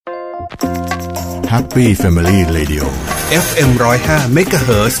Happy Family Radio FM 105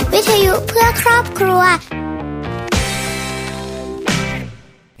 MHz วิทยุเพื่อครอบครัว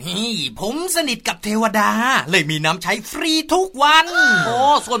ผมสนิทกับเทวดาเลยมีน้ำใช้ฟรีทุกวันโอ้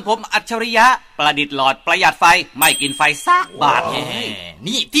ส่วนผมอัจฉริยะประดิษฐ์หลอดประหยัดไฟไม่กินไฟสักบาท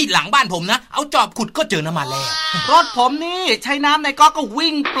นี่ที่หลังบ้านผมนะเอาจอบขุดก็เจอน้ำมันแล้วรถผมนี่ใช้น้ำในก๊อกก็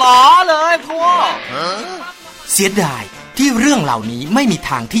วิ่งปลอเลยพ่อเสียดายที่เรื่องเหล่านี้ไม่มี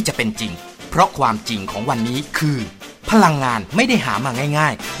ทางที่จะเป็นจริงเพราะความจริงของวันนี้คือพลังงานไม่ได้หามาง่า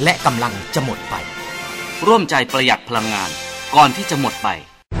ยๆและกำลังจะหมดไปร่วมใจประหยัดพลังงานก่อนที่จะหมดไป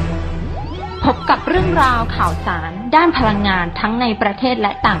พบกับเรื่องราวข่าวสารด้านพลังงานทั้งในประเทศแล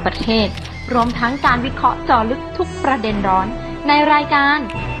ะต่างประเทศรวมทั้งการวิเคราะห์เจาะลึกทุกประเด็นร้อนในรายการ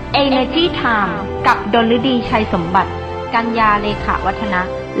Energy Time กับดลฤดีชัยสมบัติกัญญาเลขาวัฒนะ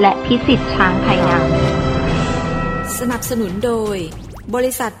และพิสิทธิ์ช้างไพงามสนับสนุนโดยบ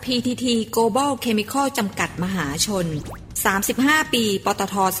ริษัท PTT Global Chemical จำกัดมหาชน35 ปีปต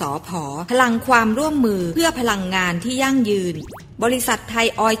ท.สผ.พลังความร่วมมือเพื่อพลังงานที่ยั่งยืนบริษัทไทย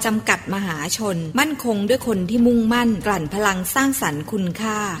ออยล์จำกัดมหาชนมั่นคงด้วยคนที่มุ่งมั่นกลั่นพลังสร้างสรรค์คุณ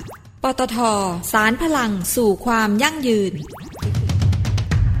ค่าปตท.สานพลังสู่ความยั่งยืน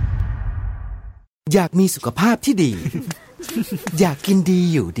อยากมีสุขภาพที่ดี อยากกินดี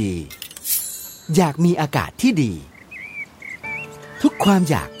อยู่ดีอยากมีอากาศที่ดีทุกความ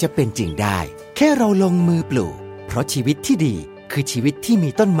อยากจะเป็นจริงได้แค่เราลงมือปลูกเพราะชีวิตที่ดีคือชีวิตที่มี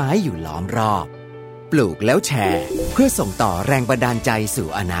ต้นไม้อยู่ล้อมรอบปลูกแล้วแชร์เพื่อส่งต่อแรงบันดาลใจสู่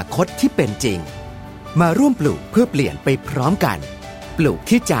อนาคตที่เป็นจริงมาร่วมปลูกเพื่อเปลี่ยนไปพร้อมกันปลูก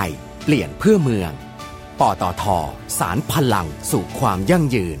ที่ใจเปลี่ยนเพื่อเมืองปตท.สานพลังสู่ความยั่ง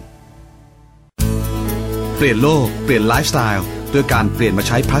ยืนเปลี่ยนโลกเปลี่ยนไลฟ์สไตล์ด้วยการเปลี่ยนมาใ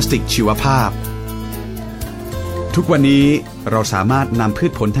ช้พลาสติกชีวภาพทุกวันนี้เราสามารถนำพื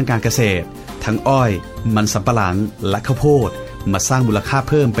ชผลทางการเกษตรทั้งอ้อยมันสำปะหลังและข้าวโพดมาสร้างมูลค่า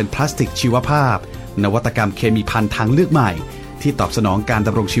เพิ่มเป็นพลาสติกชีวภาพนวัตกรรมเคมีภัณฑ์ทางเลือกใหม่ที่ตอบสนองการด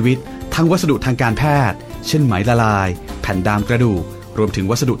ำรงชีวิตทั้งวัสดุทางการแพทย์เช่นไหมละลายแผ่นดามกระดูกรวมถึง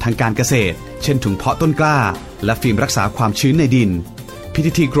วัสดุทางการเกษตรเช่นถุงเพาะต้นกล้าและฟิล์มรักษาความชื้นในดิน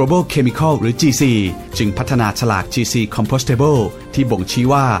PTT Global Chemical หรือ GC จึงพัฒนาฉลาก GC Compostable ที่บ่งชี้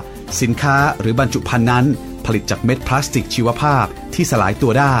ว่าสินค้าหรือบรรจุภัณฑ์นั้นผลิตจากเม็ดพลาสติกชีวภาพที่สลายตั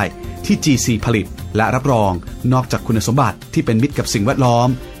วได้ที่ GC ผลิตและรับรองนอกจากคุณสมบัติที่เป็นมิตรกับสิ่งแวดล้อม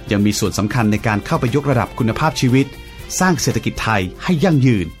ยังมีส่วนสำคัญในการเข้าไปยกระดับคุณภาพชีวิตสร้างเศรษฐกิจไทยให้ยั่ง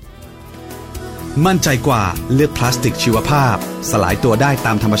ยืนมั่นใจกว่าเลือกพลาสติกชีวภาพสลายตัวได้ต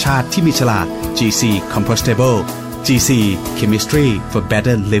ามธรรมชาติที่มีฉลาก GC Compostable GC Chemistry for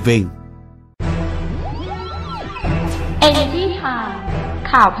Better Living Energy Time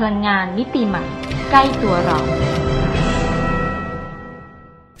ข่าวพลังงานมิติใหม่ใกล้ตัวเรา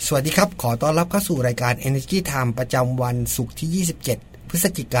สวัสดีครับขอต้อนรับเข้าสู่รายการ Energy Time ประจำวันศุกร์ที่27พฤศ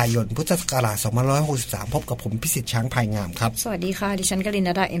จิกายนพุทธศักราช2563พบกับผมพิสิทธิ์ช้างไพงามครับสวัสดีค่ะดิฉันกฤณ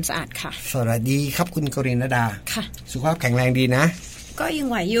ดาเอ็มสะอาดค่ะสวัสดีครับคุณกฤณดาค่ะสุขภาพแข็งแรงดีนะก็ยัง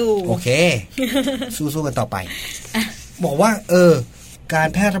ไหวอยู่โอเค สู้ๆกันต่อไปบอกว่าการ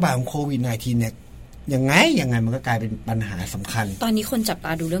แพร่ระบาดของโควิด -19 เนี่ยยังไงมันก็กลายเป็นปัญหาสำคัญตอนนี้คนจับต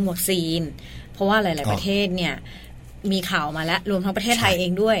าดูเรื่องวัคซีนเพราะว่าหลายๆประเทศเนี่ยมีข่าวมาแล้วรวมทั้งประเทศไทยเอ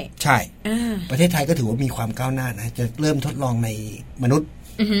งด้วยใช่ประเทศไทยก็ถือว่ามีความก้าวหน้านะจะเริ่มทดลองในมนุษย์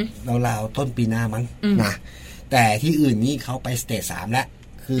ราวๆต้นปีหน้ามั้งนะแต่ที่อื่นนี่เขาไปสเตจ3แล้ว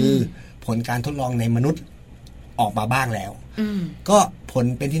คือผลการทดลองในมนุษย์ออกมาบ้างแล้วก็ผล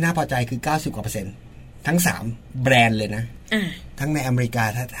เป็นที่น่าพอใจคือ90%กว่าทั้ง3แบรนด์เลยนะทั้งในอเมริกา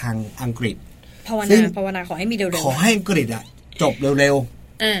ทางอังกฤษภาวนาขอให้มีเร็วๆขอให้อังกฤษอ่ะจบเร็ว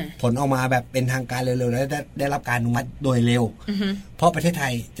ๆผลออกมาแบบเป็นทางการเร็วๆแล้วได้รับการอนุมัติโดยเร็วเพราะประเทศไท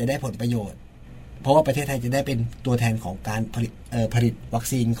ยจะได้ผลประโยชน์เพราะว่าประเทศไทยจะได้เป็นตัวแทนของการผลิตวัค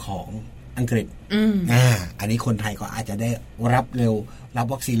ซีนของอังกฤษอันนี้คนไทยก็อาจจะได้รับ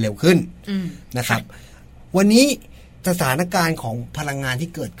วัคซีนเร็วขึ้นนะครับวันนี้สถานการณ์ของพลังงานที่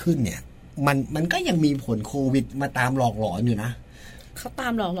เกิดขึ้นเนี่ยมันก็ยังมีผลโควิดมาตามหลอกหลอนอยู่นะเขาตา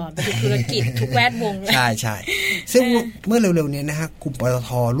มหลอกหลอนไปทุกธุรกิจทุกแวดวงใช่ๆซึ่งเมื่อเร็วๆนี้นะฮะกลุ่มปตท.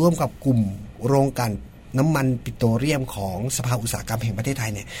ร่วมกับกลุ่มโรงกลั่นน้ำมันปิโตรเลียมของสภาอุตสาหกรรมแห่งประเทศไท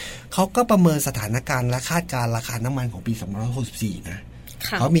ยเนี่ยเขาก็ประเมินสถานการณ์และคาดการณ์ราคาน้ำมันของปี2564นะ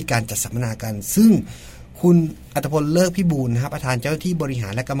เขามีการจัดสัมมนากันซึ่งคุณอัตพลเลิกพิบูลนะครับประธานเจ้าหน้าที่บริหา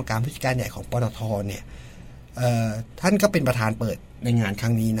รและกรรมการผู้จัดการใหญ่ของปตท.เนี่ยท่านก็เป็นประธานเปิดในงานค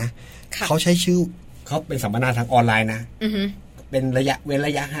รั้งนี้นะเขาใช้ชื่อเขาเป็นสัมมนาทางออนไลน์นะเป็นเว้นร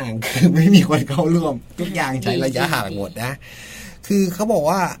ะยะห่างคือไม่มีคนเข้าร่วมทุกอย่างใช้ระยะห่างหมดนะคือเขาบอก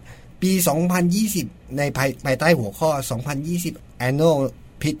ว่าปี2020ในภายใต้หัวข้อ2020 Annual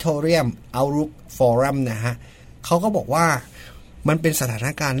Petroleum Outlook Forum นะฮะเขาก็บอกว่ามันเป็นสถาน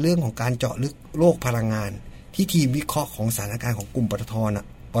การณ์เรื่องของการเจาะลึกโลกพลังงานที่ทีมวิเคราะห์ของสถานการณ์ของกลุ่มปตท.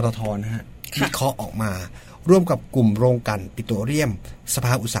นะฮะวิเคราะห์ออกมาร่วมกับกลุ่มโรงกลั่นปิโตรเลียมสภ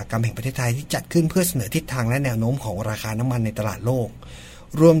าอุตสาหกรรมแห่งประเทศไทยที่จัดขึ้นเพื่อเสนอทิศทางและแนวโน้มของราคาน้ำมันในตลาดโลก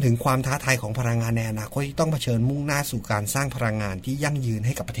รวมถึงความท้าทายของพลังงานในอนาคตที่ต้องเผชิญมุ่งหน้าสู่การสร้างพลังงานที่ยั่งยืนใ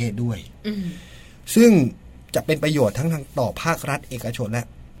ห้กับประเทศด้วยซึ่งจะเป็นประโยชน์ทั้งต่อภาครัฐเอกชนและ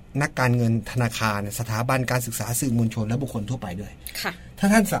นักการเงินธนาคารสถาบันการศึกษาสื่อมวลชนและบุคคลทั่วไปด้วยถ้า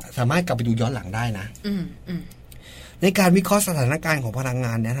ท่านสามารถกลับไปดูย้อนหลังได้นะในการวิเคราะห์สถานการณ์ของพลังง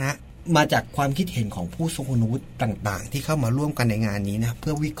านนะฮะมาจากความคิดเห็นของผู้ทรงคุณวุฒิต่างๆที่เข้ามาร่วมกันในงานนี้นะเ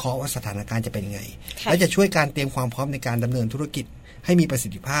พื่อวิเคราะห์ว่าสถานการณ์จะเป็นยังไงและจะช่วยการเตรียมความพร้อมในการดำเนินธุรกิจให้มีประสิ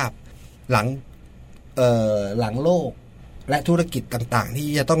ทธิภาพหลังโลกและธุรกิจต่างๆที่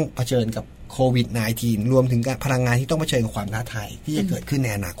จะต้องเผชิญกับโควิด -19 รวมถึงการพลังงานที่ต้องเผชิญกับความท้าทายที่จะเกิดขึ้นใน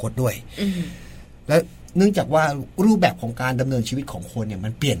อนาคตด้วยและเนื่องจากว่ารูปแบบของการดำเนินชีวิตของคนเนี่ยมั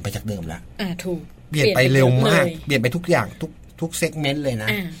นเปลี่ยนไปจากเดิมแล้วถูกเปลี่ยนไปเร็วมากเปลี่ยนไปทุกอย่างทุกเซกเมนต์เลยนะ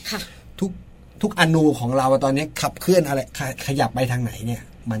ทุกอนูของเราตอนนี้ขับเคลื่อนอะไรขยับไปทางไหนเนี่ย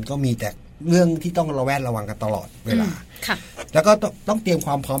มันก็มีแต่เรื่องที่ต้องระแวดระวังกันตลอดเวลาแล้วก็ต้องเตรียมค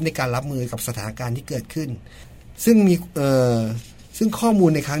วามพร้อมในการรับมือกับสถานการณ์ที่เกิดขึ้นซึ่งมีซึ่งข้อมูล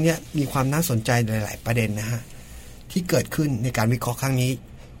ในครั้งนี้มีความน่าสนใจหลายๆประเด็นนะฮะที่เกิดขึ้นในการวิเคราะห์ครั้งนี้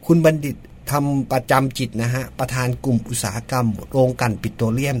คุณบัณฑิตทำประจำจิตนะฮะประธานกลุ่มอุตสาหกรรมโรงกลั่นปิโต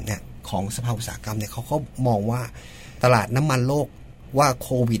รเลียมเนี่ยของสภาอุตสาหกรรมเนี่ยเขาก็มองว่าตลาดน้ำมันโลกว่าโค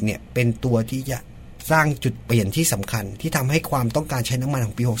วิดเนี่ยเป็นตัวที่จะสร้างจุดเปลี่ยนที่สำคัญที่ทำให้ความต้องการใช้น้ำมันข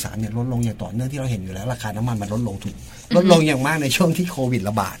องปี63เนี่ยลดลงอย่างต่อเนื่องที่เราเห็นอยู่แล้วราคาน้ำมันมันลดลงอย่างมากในช่วงที่โควิด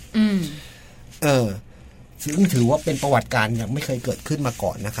ระบาดซึ่งถือว่าเป็นประวัติการยังไม่เคยเกิดขึ้นมาก่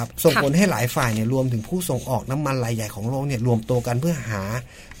อนนะครับส่งผลให้หลายฝ่ายเนี่ยรวมถึงผู้ส่งออกน้ำมันรายใหญ่ของโลกเนี่ยรวมตัวกันเพื่อหา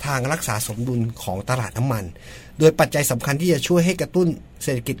ทางรักษาสมดุลของตลาดน้ำมันโดยปัจจัยสำคัญที่จะช่วยให้กระตุ้นเศ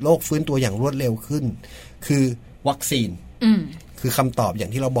รษฐกิจโลกฟื้นตัวอย่างรวดเร็วขึ้นคือวัคซีนคือคำตอบอย่า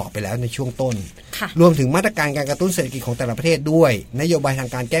งที่เราบอกไปแล้วในช่วงต้นรวมถึงมาตรการการกระตุ้นเศรษฐกิจของแต่ละประเทศด้วยนโยบายทาง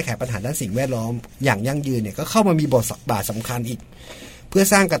การแก้ไขปัญหาด้านสิ่งแวดล้อมอย่างยั่งยืนเนี่ยก็เข้ามามีบทบาทสำคัญอีกเพื่อ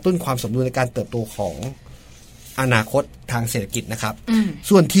สร้างกระตุ้นความสมดุลในการเติบโตของอนาคตทางเศรษฐกิจนะครับ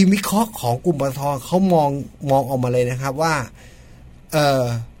ส่วนทีมวิเคราะห์ของกลุ่มปตท.เขามองออกมาเลยนะครับว่า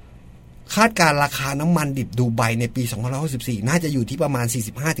คาดการราคาน้ำมันดิบดูไบในปี2564น่าจะอยู่ที่ประมาณ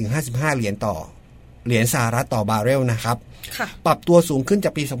 45-55 เหรียญต่อเหรียญสหรัฐต่อบาร์เรลนะครับปรับตัวสูงขึ้นจา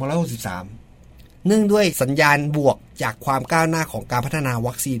กปี2563เนื่องด้วยสัญญาณบวกจากความก้าวหน้าของการพัฒนา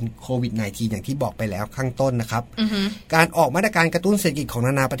วัคซีนโควิด -19 อย่างที่บอกไปแล้วข้างต้นนะครับการออกมาตรการกระตุ้นเศรษฐกิจของน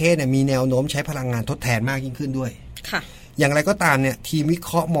านาประเทศเนี่ยมีแนวโน้มใช้พลังงานทดแทนมากยิ่งขึ้นด้วยอย่างไรก็ตามเนี่ยทีมวิเค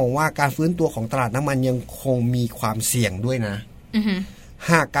ราะห์มองว่าการฟื้นตัวของตลาดน้ำมันยังคงมีความเสี่ยงด้วยนะ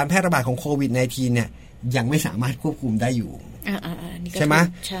หากการแพร่ระบาดของโควิด -19 เนี่ยยังไม่สามารถควบคุมได้อยู่ใช่ไหม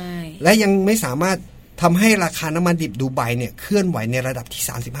ใช่และยังไม่สามารถทำให้ราคาน้ำมันดิบดูไบเนี่ยเคลื่อนไหวในระดับ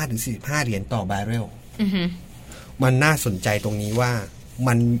ที่ 35-45 เหรียญต่อบาร์เรลมันน่าสนใจตรงนี้ว่า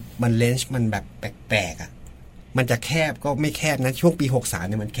มันเลนส์มันแบบแปลกๆอ่ะมันจะแคบก็ไม่แคบนะช่วงปี63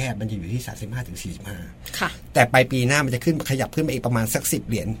เนี่ยมันแคบมันจะอยู่ที่ 35-45 ค่ะแต่ปลายปีหน้ามันจะขึ้นขยับขึ้นไปอีกประมาณสัก10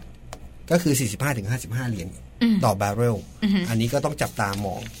เหรียญก็คือ 45-55 เหรียญต่อบาร์เรลอันนี้ก็ต้องจับตาม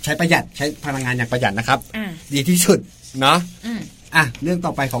องใช้ประหยัดใช้พลังงานอย่างประหยัดนะครับดีที่สุดเนาะเรื่องต่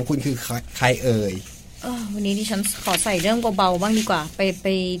อไปของคุณคือใครเอ่ยวันนี้ดิฉันขอใส่เรื่องเบาๆบ้างดีกว่าไป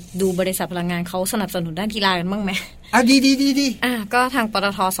ดูบริษัทพลังงานเขาสนับสนุนด้านกีฬากันบ้างไหมดีก็ทางปต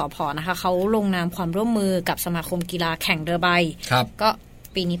ท.สผ.นะคะเขาลงนามความร่วมมือกับสมาคมกีฬาแข่งเรือใบก็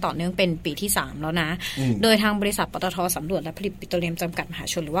ปีนี้ต่อเนื่องเป็นปีที่3แล้วนะโดยทางบริษัทปตท.สำรวจและผลิตปิโตรเลียมจำกัดมหา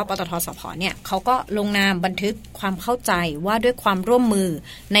ชนหรือว่าปตท.สผ.เนี่ยเขาก็ลงนามบันทึกความเข้าใจว่าด้วยความร่วมมือ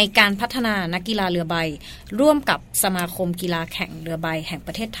ในการพัฒนานักกีฬาเรือใบร่วมกับสมาคมกีฬาแข่งเรือใบแห่งป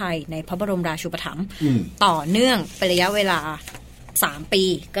ระเทศไทยในพระบรมราชูปถัมภ์ต่อเนื่องเป็นระยะเวลา3 ปี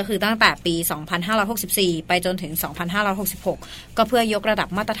ก็คือตั้งแต่ปี 2564 ไปจนถึง 2566 ก็เพื่อยกระดับ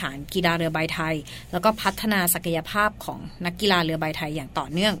มาตรฐานกีฬาเรือใบไทยแล้วก็พัฒนาศักยภาพของนักกีฬาเรือใบไทยอย่างต่อ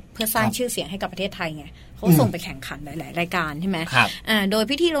เนื่องเพื่อสร้างชื่อเสียงให้กับประเทศไทยไงเขาส่งไปแข่งขันหลายๆรายการใช่ไหมโดย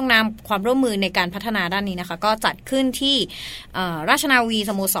พิธีลงนามความร่วมมือในการพัฒนาด้านนี้นะคะก็จัดขึ้นที่ราชนาวี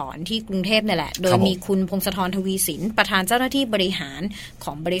สโมสรที่กรุงเทพนี่แหละโดยมีคุณพงศธรทวีสินประธานเจ้าหน้าที่บริหารข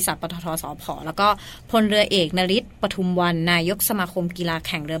องบริษัทปตท.สผ.แล้วก็พลเรือเอกนฤทธิ์ปทุมวรรณนายกสมาคมกีฬาแ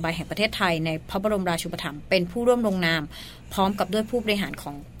ข่งเรือใบแห่งประเทศไทยในพระบรมราชูปถัมภ์เป็นผู้ร่วมลงนามพร้อมกับด้วยผู้บริหารข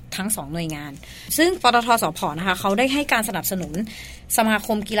องทั้ง2หน่วยงานซึ่งปตท.สผ.นะคะเขาได้ให้การสนับสนุนสมาค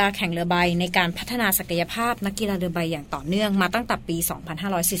มกีฬาแข่งเรือใบในการพัฒนาศักยภาพนักกีฬาเรือใบอย่างต่อเนื่องมาตั้งแต่ปี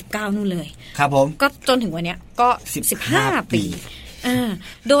 2549 นู่นเลยครับผมก็จนถึงวันนี้ก็15 ปี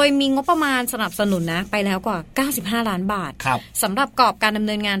โดยมีงบประมาณสนับสนุนนะไปแล้วกว่า95ล้านบาทสำหรับกรอบการดำเ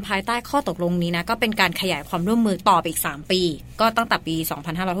นินงานภายใต้ข้อตกลงนี้นะก็เป็นการขยายความร่วมมือต่อไปอีก3ปีก็ตั้งแต่ปี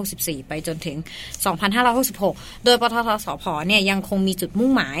2564ไปจนถึง2566โดยปตท.สผ.เนี่ยยังคงมีจุดมุ่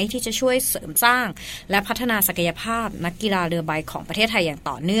งหมายที่จะช่วยเสริมสร้างและพัฒนาศักยภาพนักกีฬาเรือใบของประเทศไทยอย่าง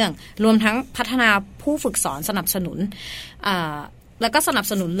ต่อเนื่องรวมทั้งพัฒนาผู้ฝึกสอนสนับสนุนแล้วก็สนับ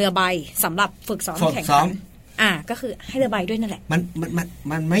สนุนเรือใบสำหรับฝึกสอนแข่งขันก็คือให้เรือใบด้วยนั่นแหละ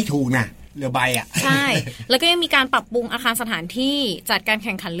มันไม่ถูกนะเรือใบใช่แล้วก็ยังมีการปรับปรุงอาคารสถานที่จัดการแ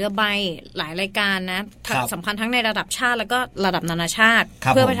ข่งขันเรือใบหลายรายการนะสำคัญทั้งในระดับชาติแล้วก็ระดับนานาชาติ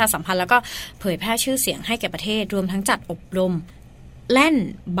เพื่อประชาสัมพันธ์แล้วก็เผยแพร่ชื่อเสียงให้แก่ประเทศรวมทั้งจัดอบรมแล่น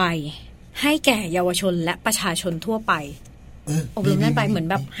ใบให้แก่เยาวชนและประชาชนทั่วไปอบรมนั่นไปเหมือน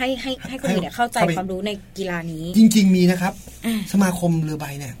แบบให้คนอื่นเข้าใจความรู้ในกีฬานี้จริงๆมีนะครับสมาคมเรือใบ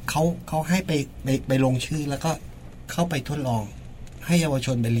เนี่ยเขาให้ไปลงชื่อแล้วก็เข้าไปทดลองให้เยาวช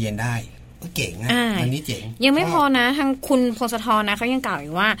นไปเรียนได้ก็เก่งนะอันนี้เจ๋งยังไม่พอนะทางคุณพงศธรนะเขายังกล่าวอี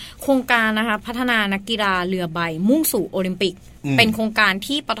กว่าโครงการนะคะพัฒนานักกีฬาเรือใบมุ่งสู่โอลิมปิกเป็นโครงการ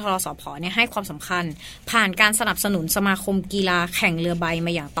ที่ปตท.สผ.เนี่ยให้ความสำคัญผ่านการสนับสนุนสมาคมกีฬาแข่งเรือใบม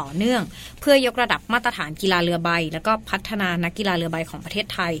าอย่างต่อเนื่องเพื่อยกระดับมาตรฐานกีฬาเรือใบแล้วก็พัฒนานักกีฬาเรือใบของประเทศ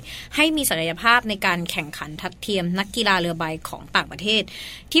ไทยให้มีศักยภาพในการแข่งขันทัดเทียมนักกีฬาเรือใบของต่างประเทศ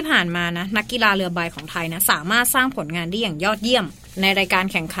ที่ผ่านมานะนักกีฬาเรือใบของไทยนะสามารถสร้างผลงานได้อย่างยอดเยี่ยมในรายการ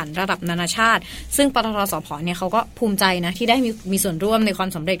แข่งขันระดับนานาชาติซึ่งปตท.สผ.เนี่ยเขาก็ภูมิใจนะที่ได้มีส่วนร่วมในความ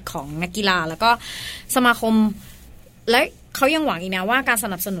สำเร็จของนักกีฬาแล้วก็สมาคมและเขายังหวังอีกนะว่าการส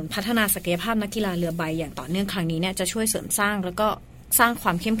นับสนุนพัฒนาศักยภาพนักกีฬาเรือใบอย่างต่อเนื่องครั้งนี้เนี่ยจะช่วยเสริมสร้างแล้วก็สร้างคว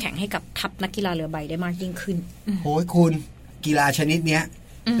ามเข้มแข็งให้กับทัพนักกีฬาเรือใบได้มากยิ่งขึ้นโอ้ยคุณกีฬาชนิดเนี้ย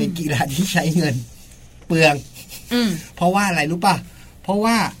เป็นกีฬาที่ใช้เงินเปลืองเพราะว่าอะไรรู้ป่ะเพราะ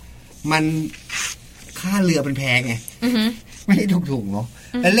ว่ามันค่าเรือเป็นแพงไงไม่ได้ถูกๆเนาะ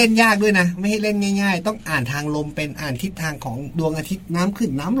และเล่นยากด้วยนะไม่ให้เล่นง่ายๆต้องอ่านทางลมเป็นอ่านทิศทางของดวงอาทิตย์น้ำขึ้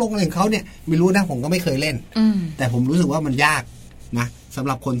นน้ำลงอะไรของเขาเนี่ยไม่รู้นะผมก็ไม่เคยเล่นแต่ผมรู้สึกว่ามันยากนะสำห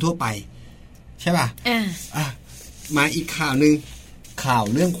รับคนทั่วไปใช่ป่ะมาอีกข่าวนึงข่าว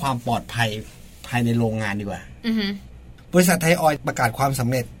เรื่องความปลอดภัยภายในโรงงานดีกว่าบริษัทไทยออยล์ประกาศความสำ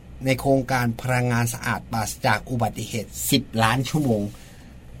เร็จในโครงการพลังงานสะอาดปราศจากอุบัติเหตุ10 ล้านชั่วโมง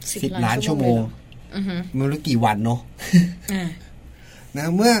10 ล้านชั่วโมงไม่รู้กี่วันเนาะน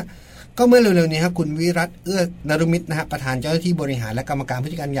ะเมื่อเร็วๆนี้ครับคุณวิรัตเอื้อนฤมิตนะฮะประธานเจ้าหน้าที่บริหารและกรรมการผู้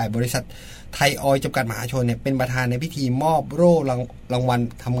จัดการใหญ่บริษัทไทยออยล์จำกัดมหาชนเนี่ยเป็นประธานในพิธีมอบโล่รางวัล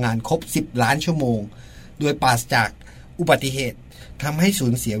ทำงานครบ10 ล้านชั่วโมงโดยปราศจากอุบัติเหตุทำให้สู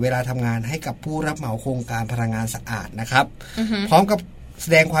ญเสียเวลาทำงานให้กับผู้รับเหมาโครงการพลังงานสะอาดนะครับพร้อมกับแส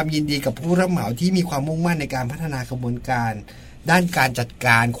ดงความยินดีกับผู้รับเหมาที่มีความมุ่งมั่นในการพัฒนากระบวนการด้านการจัดก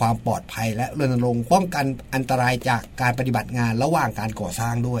ารความปลอดภัยและรณรงค์ป้องกันอันตรายจากการปฏิบัติงานระหว่างการก่อสร้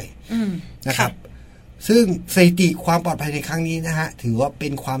างด้วยนะครับซึ่งสถิติความปลอดภัยในครั้งนี้นะฮะถือว่าเป็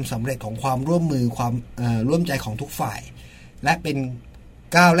นความสำเร็จของความร่วมมือความร่วมใจของทุกฝ่ายและเป็น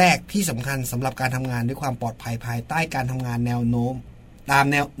ก้าวแรกที่สำคัญสำหรับการทำงานด้วยความปลอดภัยภายใต้การทำงานแนวโน้มตาม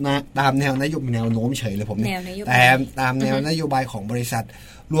แนวนโยบายแนวโน้มเฉยเลยผมเนี่ยแต่ตามแนวนโยบายของบริษัท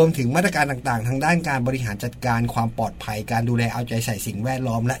รวมถึงมาตรการต่างๆทางด้านการบริหารจัดการความปลอดภัยการดูแลเอาใจใส่สิ่งแวด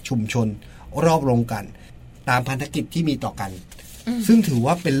ล้อมและชุมชนรอบโรงกลั่นตามพันธกิจที่มีต่อกันซึ่งถือ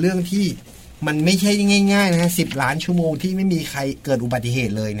ว่าเป็นเรื่องที่มันไม่ใช่ง่ายๆนะฮะ10 ล้านชั่วโมงที่ไม่มีใครเกิดอุบัติเห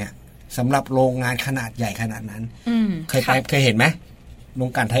ตุเลยเนี่ยสำหรับโรงงานขนาดใหญ่ขนาดนั้นเคยเห็นไหมโรง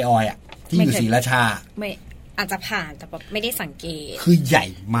กลั่นไทยออยล์ที่อยู่ศรีราชาไม่อาจจะผ่านแต่แบบไม่ได้สังเกตคือใหญ่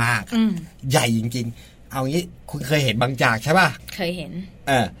มากใหญ่จริงๆเอางี้คุณเคยเห็นบางจากใช่ป่ะเคยเห็น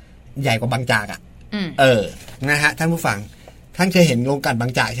ใหญ่กว่าบางจากนะฮะท่านผู้ฟังท่านเคยเห็นโรงกลั่นบา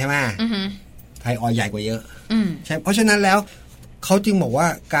งจากใช่ไหมไทยออยล์ใหญ่กว่าเยอะใช่เพราะฉะนั้นแล้วเขาจึงบอกว่า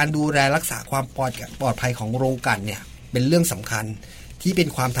การดูแลรักษาความปลอดภัยของโรงกลั่นเนี่ยเป็นเรื่องสำคัญที่เป็น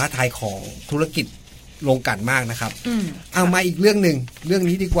ความท้าทายของธุรกิจโรงกลั่นมากนะครับเอามาอีกเรื่องนึงเรื่อง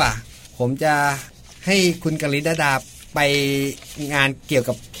นี้ดีกว่าผมจะให้คุณกฤษดาไปงานเกี่ยว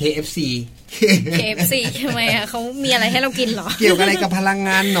กับ KFC ทำไมอ่ะเขามีอะไรให้เรากินเหรอเกี่ยวกับอะไรกับพลังง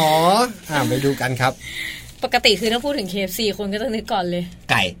านหนอไปดูกันครับปกติคือถ้าพูดถึง KFC คนก็จะนึกก่อนเลย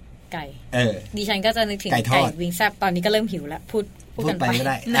ไก่ดิฉันก็จะนึกถึงไก่วิงแซ่บตอนนี้ก็เริ่มหิวแล้วพูดกันไปไม่ไ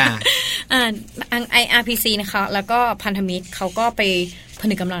ด้IRPC นะคะแล้วก็พันธมิตรเขาก็ไปผ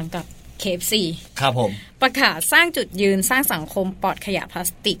นึกกำลังกับ KFC ครับผมประกาศสร้างจุดยืนสร้างสังคมปลอดขยะพลา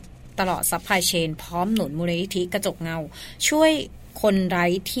สติกตลอดซัพพลายเชนพร้อมหนุนมูลนิธิกระจกเงาช่วย คนไร้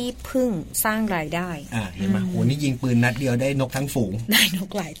ที่พึ่งสร้างรายได้เห็นไหมโหนี่ยิงปืนนัดเดียวได้นกทั้งฝูงได้นก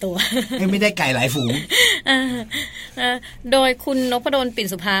หลายตัวไม่ได้ไก่หลายฝูงโดยคุณนพดลปิ่น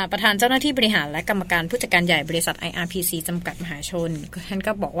สุภาประธานเจ้าหน้าที่บริหารและกรรมการผู้จัดการใหญ่บริษัท IRPC จำกัดมหาชนท่าน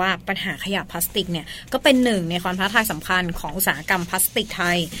ก็บอกว่าปัญหาขยะพลาสติกเนี่ยก็เป็นหนึ่งในความท้าทายสำคัญของอุตสาหกรรมพลาสติกไท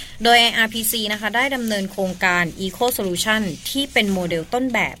ยโดย IRPC นะคะได้ดำเนินโครงการ Eco Solution ที่เป็นโมเดลต้น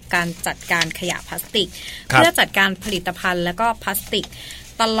แบบการจัดการขยะพลาสติกเพื่อจัดการผลิตภัณฑ์และก็พลาสติก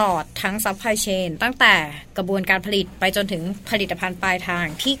ตลอดทั้งซัพพลายเชนตั้งแต่กระบวนการผลิตไปจนถึงผลิตภัณฑ์ปลายทาง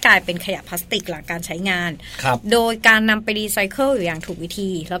ที่กลายเป็นขยะพลาสติกหลังการใช้งานโดยการนำไปรีไซเคิลอย่างถูกวิ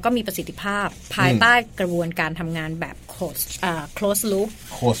ธีแล้วก็มีประสิทธิภาพภายใต้กระบวนการทำงานแบบclosed loop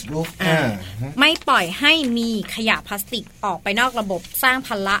ไม่ปล่อยให้มีขยะพลาสติกออกไปนอกระบบสร้างภ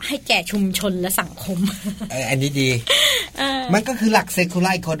าระให้แก่ชุมชนและสังคมอันนี้ดีมันก็คือหลัก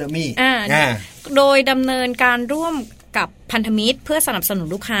circular economy โดยดำเนินการร่วมกับพันธมิตรเพื่อสนับสนุน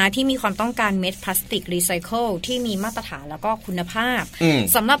ลูกค้าที่มีความต้องการเม็ดพลาสติกรีไซเคิลที่มีมาตรฐานแล้วก็คุณภาพ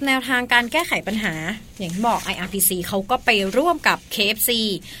สำหรับแนวทางการแก้ไขปัญหาอย่างที่บอก IRPC เขาก็ไปร่วมกับ KFC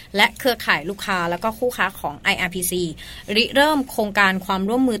และเครือข่ายลูกค้าแล้วก็คู่ค้าของ IRPC ริเริ่มโครงการความ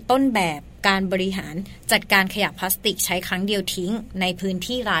ร่วมมือต้นแบบการบริหารจัดการขยะพลาสติกใช้ครั้งเดียวทิ้งในพื้น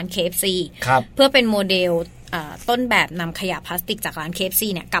ที่ร้าน KFC เพื่อเป็นโมเดลต้นแบบนำขยะพลาสติกจากร้าน KFC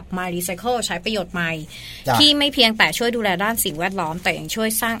เนี่ยกลับมารีไซเคิลใช้ประโยชน์ใหม่ที่ไม่เพียงแต่ช่วยดูแลด้านสิ่งแวดล้อมแต่ยังช่วย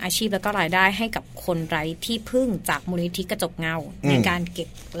สร้างอาชีพและก็รายได้ให้กับคนไร้ที่พึ่งจากมูลนิธิกระจกเงาในการเก็บ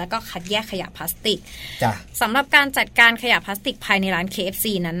และก็คัดแยกขยะพลาสติกสำหรับการจัดการขยะพลาสติกภายในร้าน KFC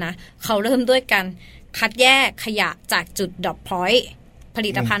นั้นนะเขาเริ่มด้วยการคัดแยกขยะจากจุดดรอปพอยต์ผ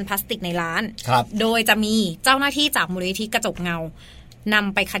ลิตภัณฑ์พลาสติกในร้านโดยจะมีเจ้าหน้าที่จากมูลนิธิกระจกเงาน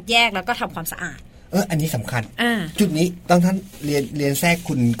ำไปคัดแยกแล้วก็ทำความสะอาดอันนี้สำคัญจุดนี้ต้องท่านเรียนแทรก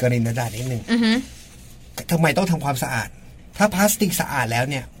คุณกริณดานิดนึงทำไมต้องทำความสะอาดถ้าพลาสติกสะอาดแล้ว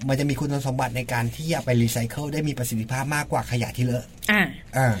เนี่ยมันจะมีคุณสมบัติในการที่จะไปรีไซเคิลได้มีประสิทธิภาพมากกว่าขยะที่เลอะ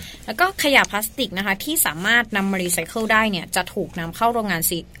แล้วก็ขยะพลาสติกนะคะที่สามารถนำมารีไซเคิลได้เนี่ยจะถูกนำเข้าโรงงาน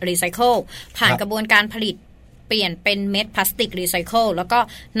รีไซเคิลผ่านกระบวนการผลิตเปลี่ยนเป็นเม็ดพลาสติกรีไซเคิลแล้วก็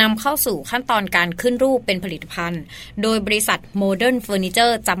นำเข้าสู่ขั้นตอนการขึ้นรูปเป็นผลิตภัณฑ์โดยบริษัทโมเดิร์นเฟอร์นิเจอ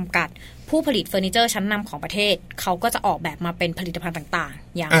ร์จำกัดผู้ผลิตเฟอร์นิเจอร์ชั้นนำของประเทศเขาก็จะออกแบบมาเป็นผลิตภัณฑ์ต่าง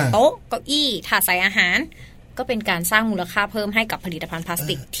ๆอย่างโต๊ะเก้าอี้ถาดใส่อาหารก็เป็นการสร้างมูลค่าเพิ่มให้กับผลิตภัณฑ์พลาส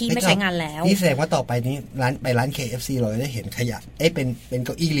ติกที่ไม่ใช้งานแล้วนี่แสดงว่าต่อไปนี้ร้าน KFC เราได้เห็นขยะเป็นเ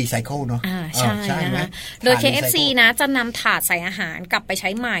ก้าอี้รีไซเคิลเนาะใช่นะโดย KFC นะจะนำถาดใส่อาหารกลับไปใช้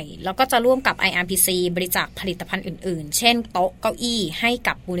ใหม่แล้วก็จะร่วมกับ IRPC บริจาคผลิตภัณฑ์อื่นๆเช่นโต๊ะเก้าอี้ให้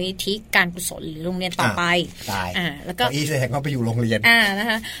กับมูลนิธิการกุศลหรือโรงเรียนต่อไปแล้วก็เก้าอี้แสดงว่าไปอยู่โรงเรียนนะ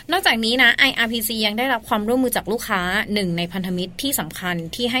คะนอกจากนี้นะ IRPC ยังได้รับความร่วมมือจากลูกค้าหนึ่งในพันธมิตรที่สำคัญ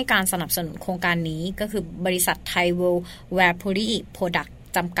ที่ให้การสนับสนุนโครงการนี้ก็คือบริษัทไทยแวร์โพลีโปรดักต์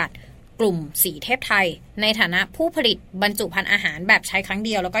จำกัดกลุ่มสีเทพไทยในฐานะผู้ผลิตบรรจุภัณฑ์อาหารแบบใช้ครั้งเ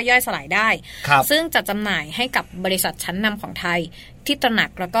ดียวแล้วก็ย่อยสลายได้ซึ่งจะจำหน่ายให้กับบริษัทชั้นนำของไทยที่ตระหนัก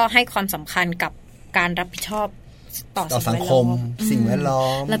แล้วก็ให้ความสำคัญกับการรับผิดชอบต่อสังคมสิ่งแวดล้อ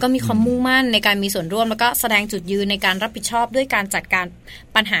มแล้วก็มีความมุ่งมั่นในการมีส่วนร่วมแล้วก็แสดงจุดยืนในการรับผิดชอบด้วยการจัดการ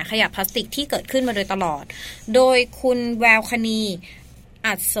ปัญหาขยะพลาสติกที่เกิดขึ้นมาโดยตลอดโดยคุณแววคณี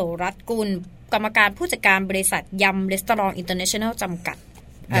อัศรัตน์กุลกรรมการผู้จัดการบริษัทยำรีสตอรองอินเตอร์เนชั่นแนลจำกัด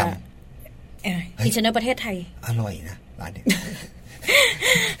อินเตอร์เนชั่นแนลประเทศไทยอร่อยนะร้านนี้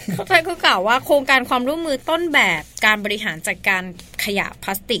เขาท่านก็กล่าวว่าโครงการความร่วมมือต้นแบบการบริหารจัดการขยะพล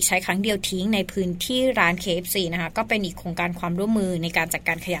าสติกใช้ครั้งเดียวทิ้งในพื้นที่ร้าน KFC นะคะก็เป็นอีกโครงการความร่วมมือในการจัดก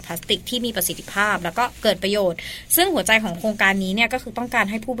ารขยะพลาสติกที่มีประสิทธิภาพแล้วก็เกิดประโยชน์ซึ่งหัวใจของโครงการนี้เนี่ยก็คือต้องการ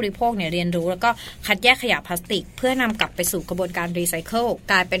ให้ผู้บริโภคเนี่ยเรียนรู้แล้วก็คัดแยกขยะพลาสติกเพื่อนำกลับไปสู่กระบวนการรีไซเคิล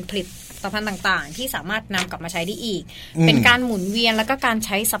กลายเป็นผลิตภัณฑ์ต่างๆที่สามารถนำกลับมาใช้ได้อีกเป็นการหมุนเวียนแล้วก็การใ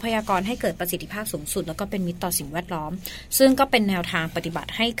ช้ทรัพยากรให้เกิดประสิทธิภาพสูงสุดแล้วก็เป็นมิตรต่อสิ่งแวดล้อมซึ่งก็เป็นแนวทางปฏิบั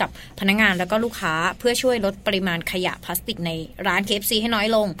ติให้กับพนักงานแล้วก็ลูกค้าเพื่อช่วยลดปริมาณขยะพลาสติกในร้าน KFC ให้น้อย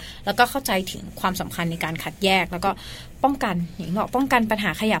ลงแล้วก็เข้าใจถึงความสำคัญในการคัดแยกแล้วก็ป้องกันอย่างที่บอกป้องกันปัญห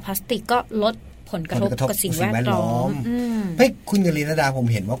าขยะพลาสติกก็ลดผลกระทบกับสิ่งแวดล้อมเฮ้ยคุณกฤษดาผม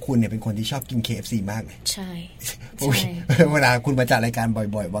เห็นว่าคุณเนี่ยเป็นคนที่ชอบกิน KFC มากเลยใช่ เวลาคุณมาจัดรายการ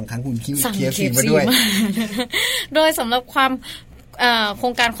บ่อยๆบางครั้งคุณคิด KFC มาด้วยโดยสำหรับความโคร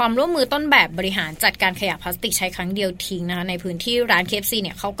งการความร่วมมือต้นแบบบริหารจัดการขยะพลาสติกใช้ครั้งเดียวทิ้งนะคะในพื้นที่ร้าน KFC เ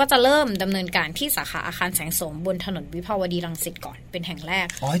นี่ยเขาก็จะเริ่มดำเนินการที่สาขาอาคารแสงโสมบนถนนวิภาวดีรังสิตก่อนเป็นแห่งแรก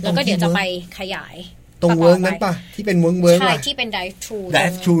แล้วก็เดี๋ยวจะไปขยายตรงเวิร์กนั้นป่ะที่เป็นเวิร์กใช่ที่เป็น drive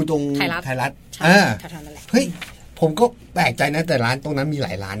thru ตรงไทยรัฐเฮ้ยผมก็แปลกใจนะแต่ร้านตรงนั้นมีหล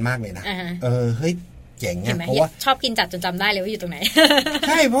ายร้านมากเลยนะเฮ้ย เจ๋งนะเพราะว่าชอบกินจัดจนจำได้เลยว่าอยู่ตรงไหนใ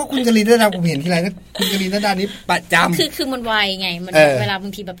ช่เพราะคุณกลินดาผมเห็นทีไรนะคุณกลินดานี้ประจำคือมันไวไงมันเวลาบา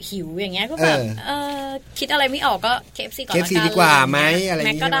งทีแบบหิวอย่างเงี้ยก็แบบคิดอะไรไม่ออกก็ KFC ก่อนละกัน KFC ดีกว่าไหมอะไรอย่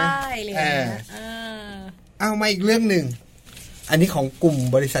างงี้ก็ได้เลยเอามาอีกเรื่องนึงอันนี้ของกลุ่ม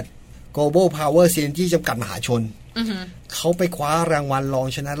บริษัท Global Power Synergy จำกัดมหาชนเขาไปคว้ารางวัลรอง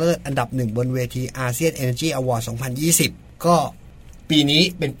ชนะเลิศอันดับ1บนเวทีอาเซียน Energy Award 2020 ก็ปีนี้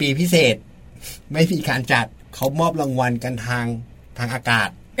เป็นปีพิเศษไม่มีการจัดเขามอบรางวัลกันทางอากาศ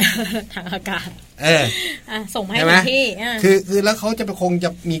ทางอากาศส่งให้ที่คือแล้วเขาจะคงจะ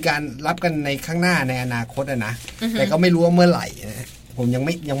มีการรับกันในข้างหน้าในอนาคตนะแต่ก็ไม่รู้ว่าเมื่อไหร่นะผมยังไ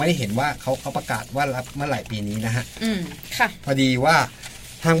ม่ได้เห็นว่าเขาประกาศว่ารับเมื่อไหร่ปีนี้นะฮะค่ะพอดีว่า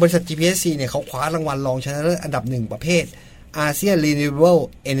ทางบริษัท GPSC เนี่ยเขาคว้ารางวัลรองชนะเลิศอันดับ1ประเภท ASEAN Renewable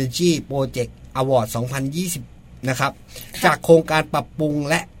Energy Project Award 2020 นะครับจากโครงการปรับปรุง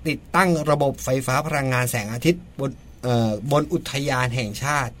และติดตั้งระบบไฟฟ้าพลังงานแสงอาทิตย์บนอุทยานแห่งช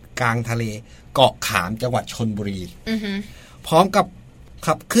าติกลางทะเลเกาะขามจังหวัดชลบุรีพร้อมกับ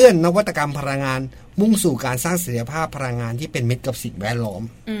ขับเคลื่อนนวัตกรรมพลังงานมุ่งสู่การสร้างเสถียรภาพพลังงานที่เป็นมิตรกับสิ่งแวดล้อม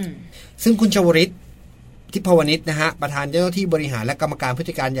ซึ่งคุณชวริตทิพวณิชนะฮะประธานเจ้าหน้าที่บริหารและกรรมการผู้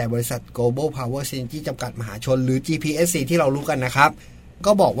จัดการใหญ่บริษัท Global Power Synergy จำกัดมหาชนหรือ GPSC ที่เรารู้กันนะครับ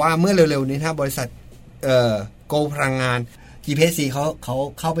ก็บอกว่าเมื่อเร็วๆนี้ถ้าบริษัทโกพลังงาน GPSC เขา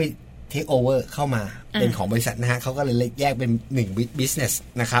เข้าไปเทคโอเวอร์เข้ามาเป็นของบริษัทนะฮะเขาก็เลยแยกเป็น1 business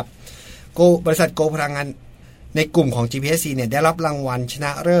นะครับบริษัทโกพลังงานในกลุ่มของ GPSC เนี่ยได้รับรางวัลชน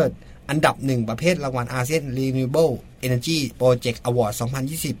ะเลิศอันดับ1ประเภทรางวัล ASEAN Renewable Energy Project Award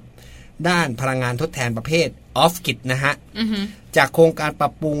 2020 ด้านพลังงานทดแทนประเภท Off-Grid นะฮะจากโครงการปรั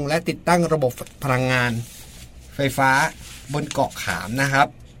บปรุงและติดตั้งระบบพลังงานไฟฟ้าบนเกาะขามนะครับ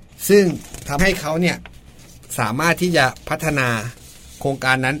ซึ่งทำให้เขาเนี่ยสามารถที่จะพัฒนาโครงก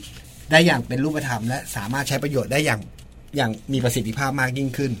ารนั้นได้อย่างเป็นรูปธรรมและสามารถใช้ประโยชน์ได้อย่างมีประสิทธิภาพมากยิ่ง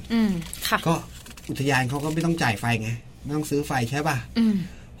ขึ้นก็อุทยานเขาก็ไม่ต้องจ่ายไฟไงไม่ต้องซื้อไฟใช่ป่ะ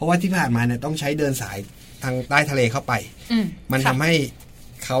เพราะว่าที่ผ่านมาเนี่ยต้องใช้เดินสายทางใต้ทะเลเข้าไปมันทำให้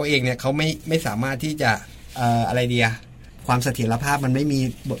เขาเองเนี่ยเขาไม่สามารถที่จะอะไรเดียความเสถียรภาพมันไม่มี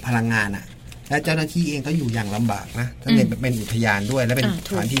บทพลังงานอ่ะและเจ้าหน้าที่เองก็อยู่อย่างลำบากนะถ้าเป็นอุทยานด้วยและเป็นส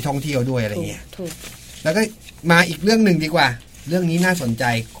ถานที่ท่องเที่ยวด้วยอะไรเงี้ยแล้วก็มาอีกเรื่องหนึ่งดีกว่าเรื่องนี้น่าสนใจ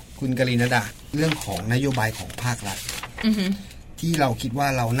คุณกลินดาเรื่องของนโยบายของภาครัฐที่เราคิดว่า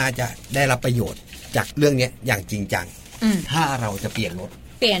เราน่าจะได้รับประโยชน์จากเรื่องนี้อย่างจริงจังถ้าเราจะเปลี่ยนรถ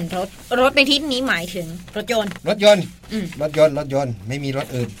ในที่นี้หมายถึงรถยนต์ไม่มีรถ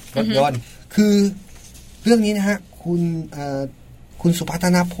อื่นรถยนต์คือเรื่องนี้นะฮะคุณสุพัฒ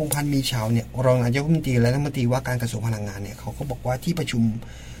นาพงษ์พันธ์มีชาวเนี่ยรองนายกรัฐมนตรีและรัฐมนตรีว่าการกระทรวงพลังงานเนี่ยเขาก็บอกว่าที่ประชุม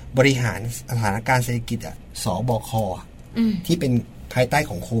บริหารสถานการณ์เศรษฐกิจสบคที่เป็นภายใต้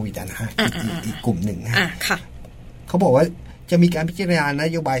ของโควิดนะฮะอีกกลุ่มหนึ่งนะเขาบอกว่าจะมีการพิจารณาน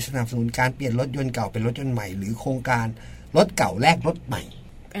โยบายสนับสนุนการเปลี่ยนรถยนต์เก่าเป็นรถยนต์ใหม่หรือโครงการรถเก่าแลกรถใหม่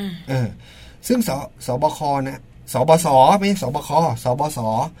ซึ่งสบคนะสบสไม่ใช่สบคสบส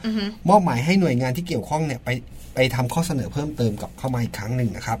มอบหมายให้หน่วยงานที่เกี่ยวข้องเนี่ยไปทำข้อเสนอเพิ่มเติมกับเข้ามาอีกครั้งหนึ่ง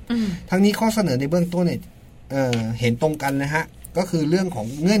นะครับทั้งนี้ข้อเสนอในเบื้องต้นเนี่ยเห็นตรงกันนะฮะก็คือเรื่องของ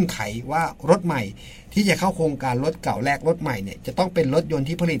เงื่อนไขว่ารถใหม่ที่จะเข้าโครงการรถเก่าแลกรถใหม่เนี่ยจะต้องเป็นรถยนต์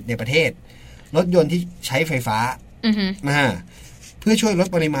ที่ผลิตในประเทศรถยนต์ที่ใช้ไฟฟ้าเพื่อช่วยลด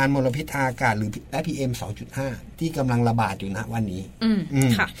ปริมาณมลพิษทางอากาศหรือ PM 2.5 ที่กำลังระบาดอยู่ณวันนี้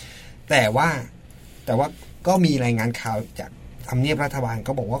แต่ว่าก็มีรายงานข่าวจากทำเนียบรัฐบาล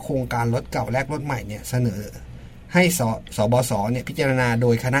ก็บอกว่าโครงการรถเก่าแลกรถใหม่เนี่ยเสนอให้สบสเนี่ยพิจารณาโด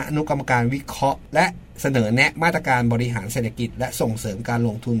ยคณะอนุกรรมการวิเคราะห์และเสนอแนะมาตรการบริหารเศรษฐกิจและส่งเสริมการล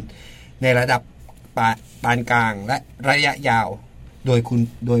งทุนในระดับปานกลางและระยะยาวโด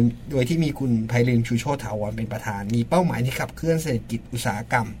ยที่มีคุณไพลินชูโชติถาวรเป็นประธานมีเป้าหมายที่ขับเคลื่อนเศรษฐกิจอุตสาห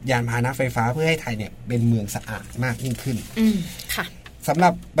กรรมยานพาหนะไฟฟ้าเพื่อให้ไทยเนี่ยเป็นเมืองสะอาดมากยิ่งขึ้นค่ะสำหรั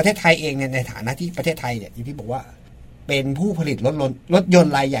บประเทศไทยเองเนี่ยในฐานะที่ประเทศไทยเนี่ยอย่างที่บอกว่าเป็นผู้ผลิตรถยน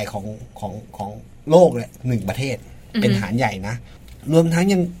ต์รายใหญ่ของโลกเลย1ประเทศเป็นฐานใหญ่นะรวมทั้ง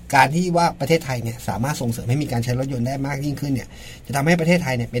ยังการที่ว่าประเทศไทยเนี่ยสามารถส่งเสริมให้มีการใช้รถยนต์ได้มากยิ่งขึ้นเนี่ยจะทำให้ประเทศไท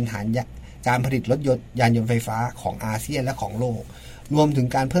ยเนี่ยเป็นฐานการผลิตรถยนต์ยานยนต์ไฟฟ้าของอาเซียนและของโลกรวมถึง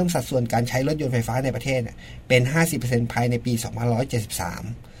การเพิ่มสัดส่วนการใช้รถยนต์ไฟฟ้าในประเทศเนี่ยเป็น 50% ภายในปี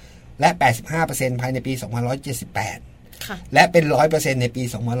 2573 และ 85% ภายในปี 2578 และเป็น 100% ในปี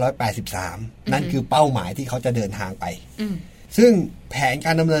 2583 นั่นคือเป้าหมายที่เขาจะเดินทางไปซึ่งแผนก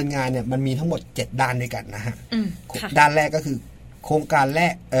ารดำเนินงานเนี่ยมันมีทั้งหมด7ด้านด้วยกันนะฮะด้านแรกก็คือโครงการ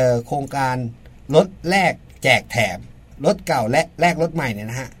รถแลกแจกแถมรถเก่าและแลกรถใหม่เนี่ย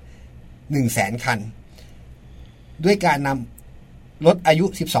นะฮะ 100,000 คันด้วยการนำรถอายุ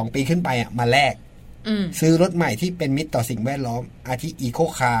12ปีขึ้นไปมาแลก ซื้อรถใหม่ที่เป็นมิตรต่อสิ่งแวดล้อมอาทิอีโค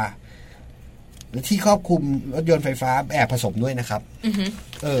คาร์หรือที่ครอบคลุมรถยนต์ไฟฟ้าแบบผสมด้วยนะครับ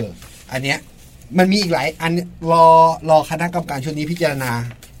อันเนี้ยมันมีอีกหลายอันรอคณะกรรมการชุดนี้พิจารณา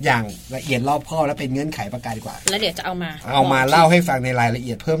อย่างละเอียดรอบคอบและเป็นเงื่อนไขประการดีกว่าแล้วเดี๋ยวจะเอามาเล่าให้ฟังในรายละเ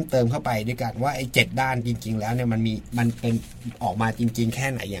อียดเพิ่มเติมเข้าไปด้วยกันว่าไอ้7ด้านจริงๆแล้วเนี่ยมันเป็นออกมาจริงๆแค่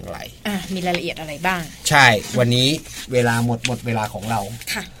ไหนอย่างไรมีรายละเอียดอะไรบ้างใช่วันนี้เวลาหมดเวลาของเรา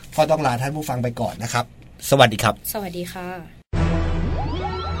ค่ะก็ต้องลาท่านผู้ฟังไปก่อนนะครับสวัสดีครับสวัสดีค่ะ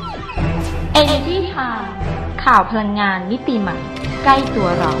Energy Time ข่าวพลังงานมิติใหม่ใกล้ตัว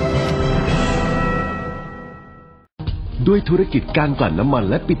เราด้วยธุรกิจการกลั่นน้ำมัน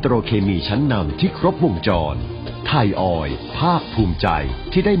และปิโตรเคมีชั้นนำที่ครบวงจรไทยออยล์ภาคภูมิใจ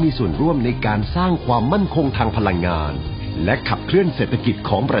ที่ได้มีส่วนร่วมในการสร้างความมั่นคงทางพลังงานและขับเคลื่อนเศรษฐกิจ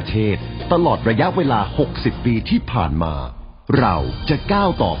ของประเทศตลอดระยะเวลา60ปีที่ผ่านมาเราจะก้าว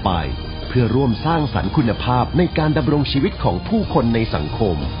ต่อไปเพื่อร่วมสร้างสรรค์คุณภาพในการดำรงชีวิตของผู้คนในสังค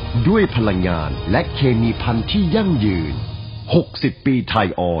มด้วยพลังงานและเคมีภัณฑ์ที่ยั่งยืน60ปีไทย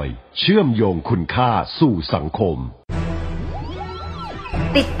ออยล์เชื่อมโยงคุณค่าสู่สังคม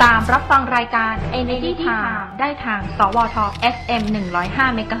ติดตามรับฟังรายการ Energy Time ได้ทางสวท FM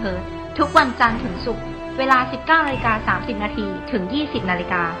 105 MHz ทุกวันจันทร์ถึงศุกร์เวลา 19:30 น. ถึง 20:00 น.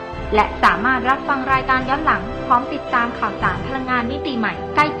 และสามารถรับฟังรายการย้อนหลังพร้อมติดตามข่าวสารพลังงานมิติใหม่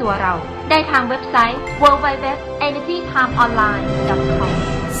ใกล้ตัวเราได้ทางเว็บไซต์ www.energytimeonline.com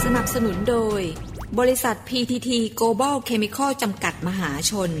สนับสนุนโดยบริษัท PTT Global Chemical จำกัดมหา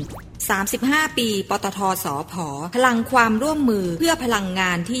ชน35 ปีปตท.สผ.พลังความร่วมมือเพื่อพลังง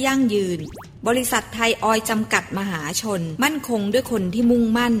านที่ยั่งยืนบริษัทไทยออยล์จำกัดมหาชนมั่นคงด้วยคนที่มุ่ง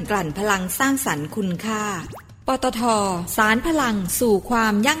มั่นกลั่นพลังสร้างสรรค์คุณค่าปตท.สารพลังสู่ควา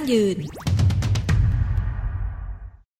มยั่งยืน